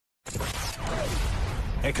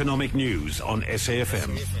Economic news on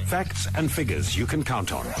SAfm. Facts and figures you can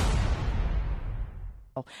count on.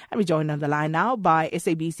 And we're joined on the line now by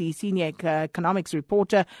SABC Senior Economics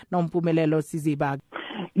reporter Nompumelelo Siziba.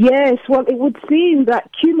 Yes, well, it would seem that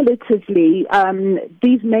cumulatively,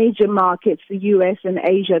 these major markets, the US and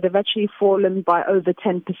Asia, they've actually fallen by over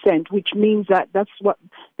 10%, which means that that's what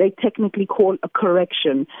they technically call a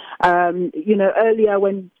correction. Earlier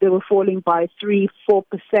when they were falling by 3-4%,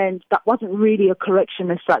 that wasn't really a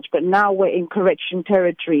correction as such, but now we're in correction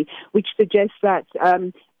territory, which suggests that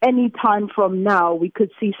any time from now, we could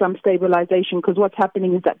see some stabilization, because what's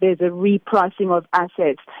happening is that there's a repricing of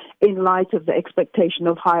assets in light of the expectation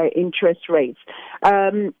of higher interest rates.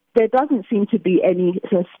 There doesn't seem to be any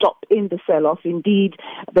stop in the sell-off. Indeed,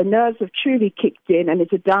 the nerves have truly kicked in and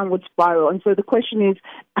it's a downward spiral. And so the question is,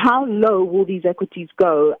 how low will these equities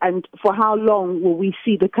go, and for how long will we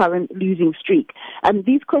see the current losing streak? And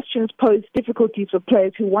these questions pose difficulties for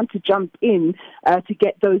players who want to jump in to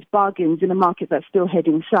get those bargains in a market that's still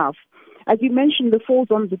heading south. As you mentioned, the falls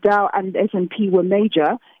on the Dow and S&P were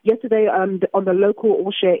major. Yesterday, on the local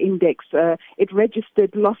all-share index, it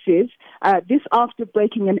registered losses. This after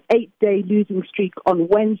breaking an 8-day losing streak on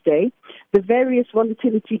Wednesday. The various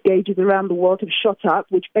volatility gauges around the world have shot up,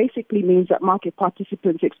 which basically means that market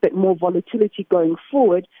participants expect more volatility going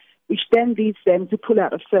forward, which then leads them to pull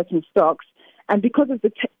out of certain stocks. And because of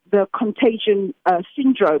the contagion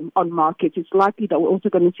syndrome on markets, it's likely that we're also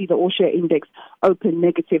going to see the all-share index open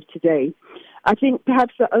negative today. I think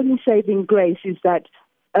perhaps the only saving grace is that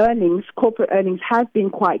corporate earnings have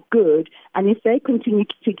been quite good, and if they continue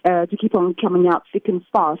to keep on coming out thick and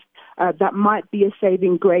fast, that might be a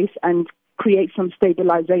saving grace and create some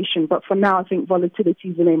stabilization. But for now, I think volatility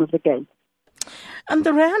is the name of the game. And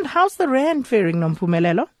the rand, how's the rand faring,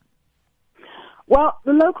 Nompumelelo? Well,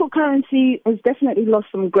 the local currency has definitely lost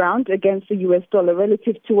some ground against the US dollar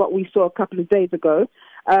relative to what we saw a couple of days ago.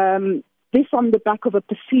 This on the back of a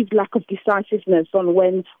perceived lack of decisiveness on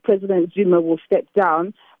when President Zuma will step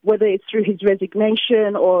down, whether it's through his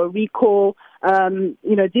resignation or a recall.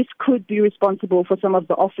 This could be responsible for some of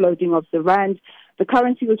the offloading of the rand. The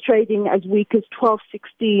currency was trading as weak as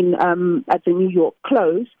 12.16 at the New York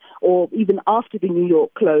close, or even after the New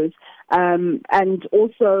York close. And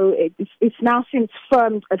also, it's now since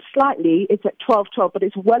firmed slightly. It's at 12.12, but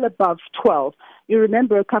it's well above 12. You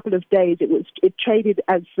remember a couple of days it traded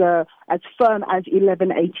as firm as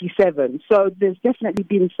 11.87. So there's definitely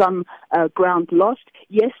been some ground lost.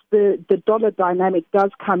 Yes, the dollar dynamic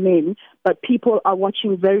does come in, but people are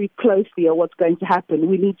watching very closely at what's going to happen.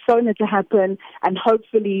 We need SONA to happen, and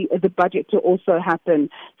hopefully the budget to also happen.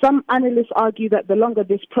 Some analysts argue that the longer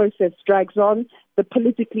this process drags on, the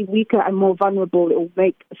politically weaker and more vulnerable it will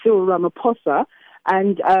make Cyril Ramaphosa.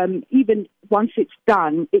 And even once it's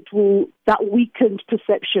done, that weakened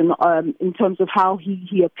perception in terms of how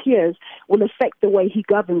he appears will affect the way he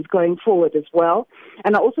governs going forward as well.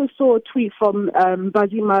 And I also saw a tweet from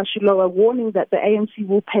Bazima Shilowa warning that the ANC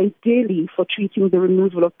will pay dearly for treating the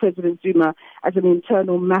removal of President Zuma as an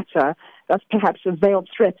internal matter. That's perhaps a veiled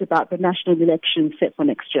threat about the national election set for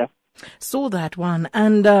next year. Saw that one.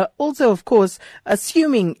 And also, of course,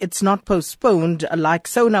 assuming it's not postponed like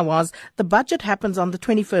SONA was, the budget happens on the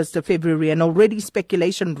 21st of February, and already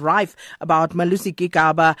speculation rife about Malusi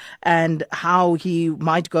Gigaba and how he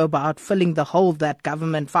might go about filling the hole that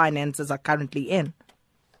government finances are currently in.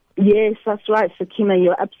 Yes, that's right, Sakina.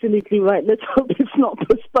 You're absolutely right. Let's hope it's not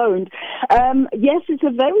postponed. Yes, it's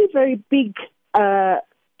a very, very big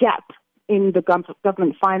gap in the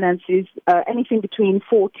government finances, anything between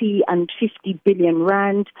 40 and 50 billion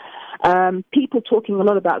rand. People talking a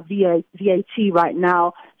lot about VAT right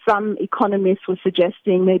now. Some economists were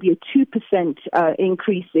suggesting maybe a 2%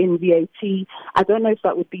 increase in VAT. I don't know if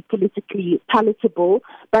that would be politically palatable,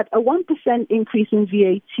 but a 1% increase in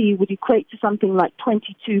VAT would equate to something like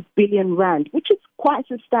 22 billion rand, which is quite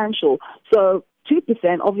substantial. So 2%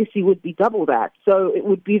 obviously would be double that. So it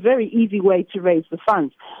would be a very easy way to raise the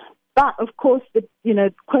funds. But, of course,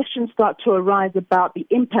 questions start to arise about the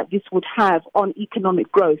impact this would have on economic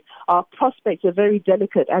growth. Our prospects are very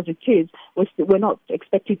delicate as it is. We're not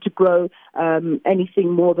expected to grow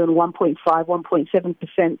anything more than 1.5,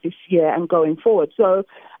 1.7% this year and going forward. So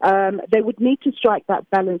they would need to strike that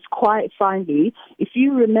balance quite finely. If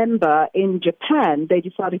you remember, in Japan, they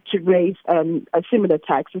decided to raise a similar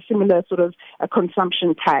tax, a similar sort of a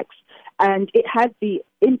consumption tax. And it had the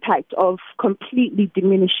impact of completely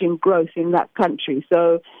diminishing growth in that country.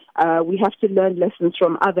 So we have to learn lessons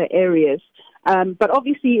from other areas. But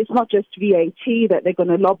obviously, it's not just VAT that they're going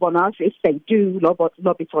to lob on us. If they do lob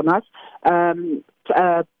it on us,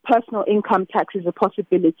 personal income tax is a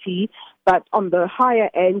possibility. But on the higher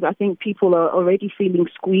end, I think people are already feeling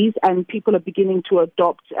squeezed, and people are beginning to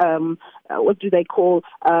adopt what do they call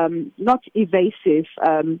not evasive.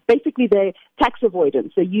 Basically, they're tax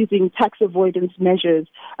avoidance. They're using tax avoidance measures,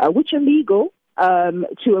 which are legal.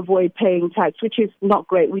 To avoid paying tax, which is not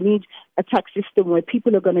great. We need a tax system where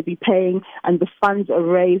people are going to be paying and the funds are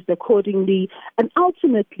raised accordingly, and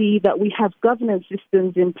ultimately that we have governance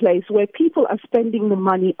systems in place where people are spending the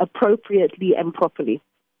money appropriately and properly.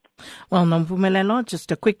 Well, Nompumelelo,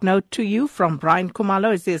 just a quick note to you from Brian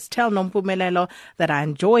Kumalo. It says, tell Nompumelelo that I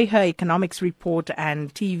enjoy her economics report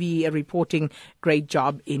and TV reporting. Great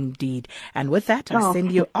job indeed. And with that, I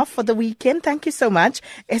send you off for the weekend. Thank you so much.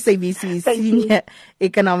 SABC Senior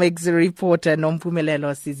Economics reporter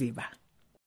Nompumelelo Siziba.